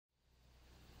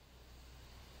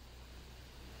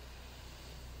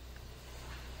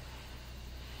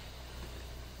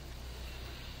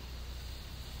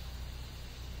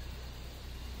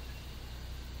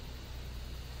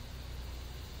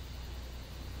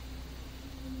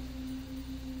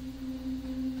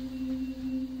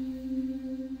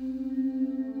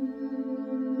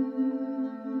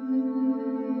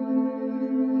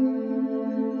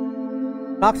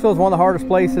Knoxville is one of the hardest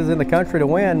places in the country to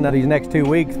win these next 2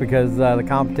 weeks because the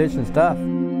competition's tough.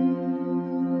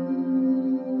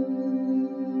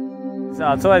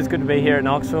 So it's always good to be here at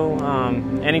Knoxville.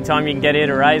 Anytime you can get here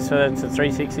to race, whether it's a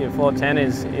 360 or 410,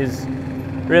 is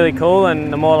really cool,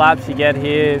 and the more laps you get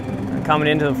here coming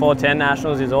into the 410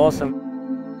 Nationals is awesome.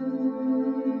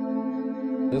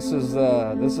 This is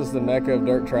the mecca of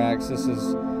dirt tracks. This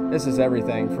is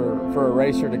everything for a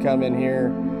racer to come in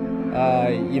here.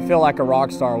 You feel like a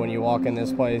rock star when you walk in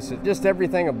this place. Just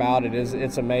everything about it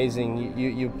it's amazing.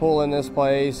 You pull in this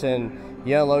place and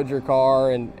you unload your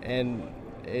car and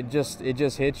it just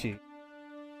hits you.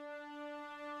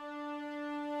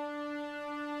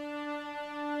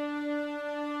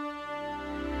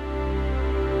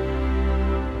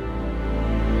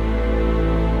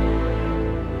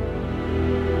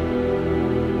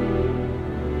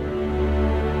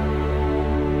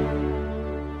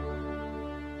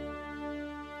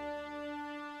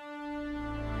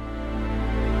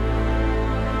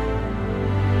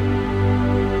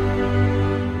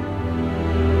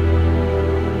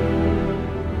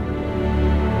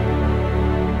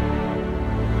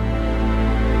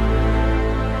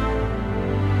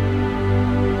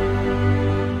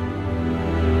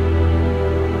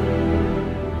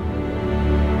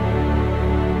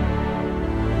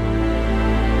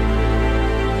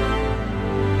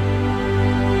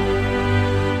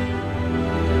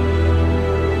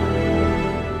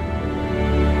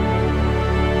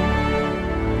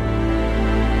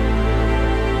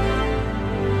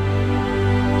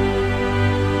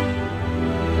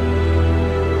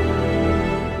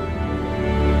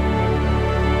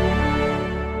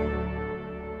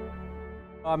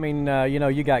 I mean, you know,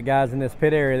 you got guys in this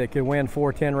pit area that could win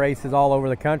 410 races all over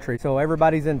the country. So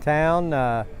everybody's in town.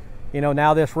 You know,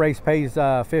 now this race pays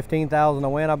 $15,000 a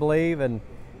win, I believe, and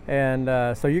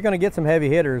so you're going to get some heavy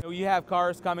hitters. You have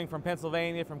cars coming from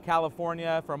Pennsylvania, from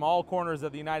California, from all corners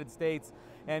of the United States,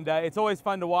 and it's always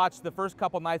fun to watch. The first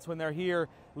couple nights when they're here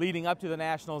leading up to the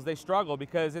Nationals, they struggle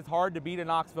because it's hard to beat a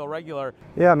Knoxville regular.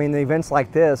 Yeah, I mean, the events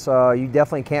like this, you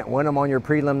definitely can't win them on your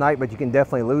prelim night, but you can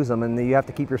definitely lose them, and you have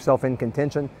to keep yourself in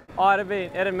contention. Oh, it'd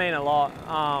mean a lot.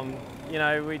 You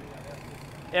know,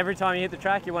 every time you hit the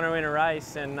track, you want to win a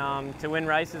race, and to win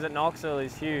races at Knoxville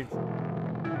is huge.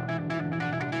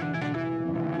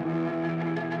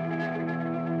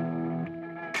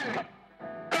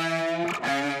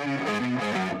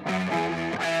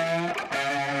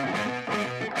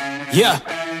 Yeah.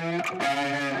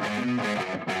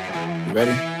 You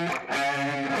ready?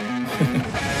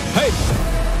 Hey!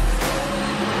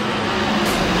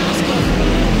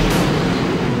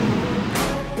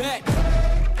 Bet.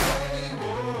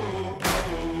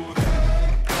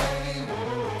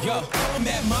 Yo, I'm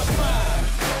at my prime.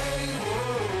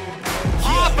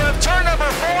 Off of turn number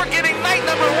 4, getting night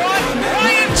number 1,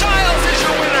 Ryan Giles is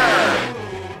your winner!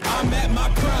 I'm at my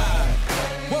prime.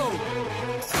 Whoa.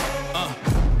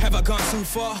 Have I gone too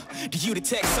far? Do you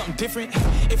detect something different?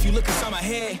 If you look inside my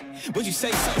head, would you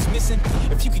say something's missing?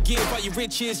 If you could give all your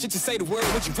riches just to say the word,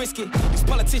 would you risk it? These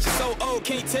politicians so old,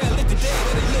 can't tell if they're dead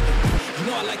or they living. You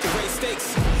know I like to raise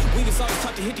stakes. We was always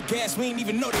taught to hit the gas, we ain't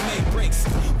even know they made breaks.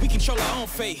 We control our own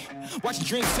fate, watching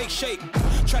dreams take shape.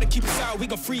 Try to keep us out, we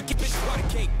gon' freak, get bitch water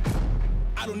cake.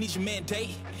 I don't need your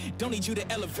mandate, don't need you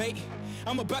to elevate.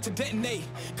 I'm about to detonate,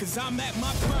 cause I'm at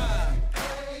my prime.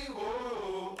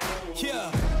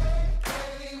 Yeah.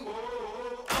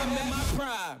 I'm at my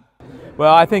prime.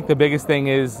 Well, I think the biggest thing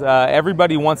is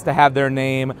everybody wants to have their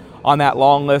name on that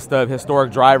long list of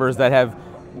historic drivers that have,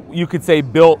 you could say,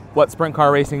 built what sprint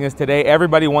car racing is today.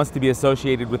 Everybody wants to be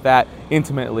associated with that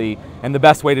intimately, and the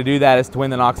best way to do that is to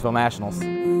win the Knoxville Nationals.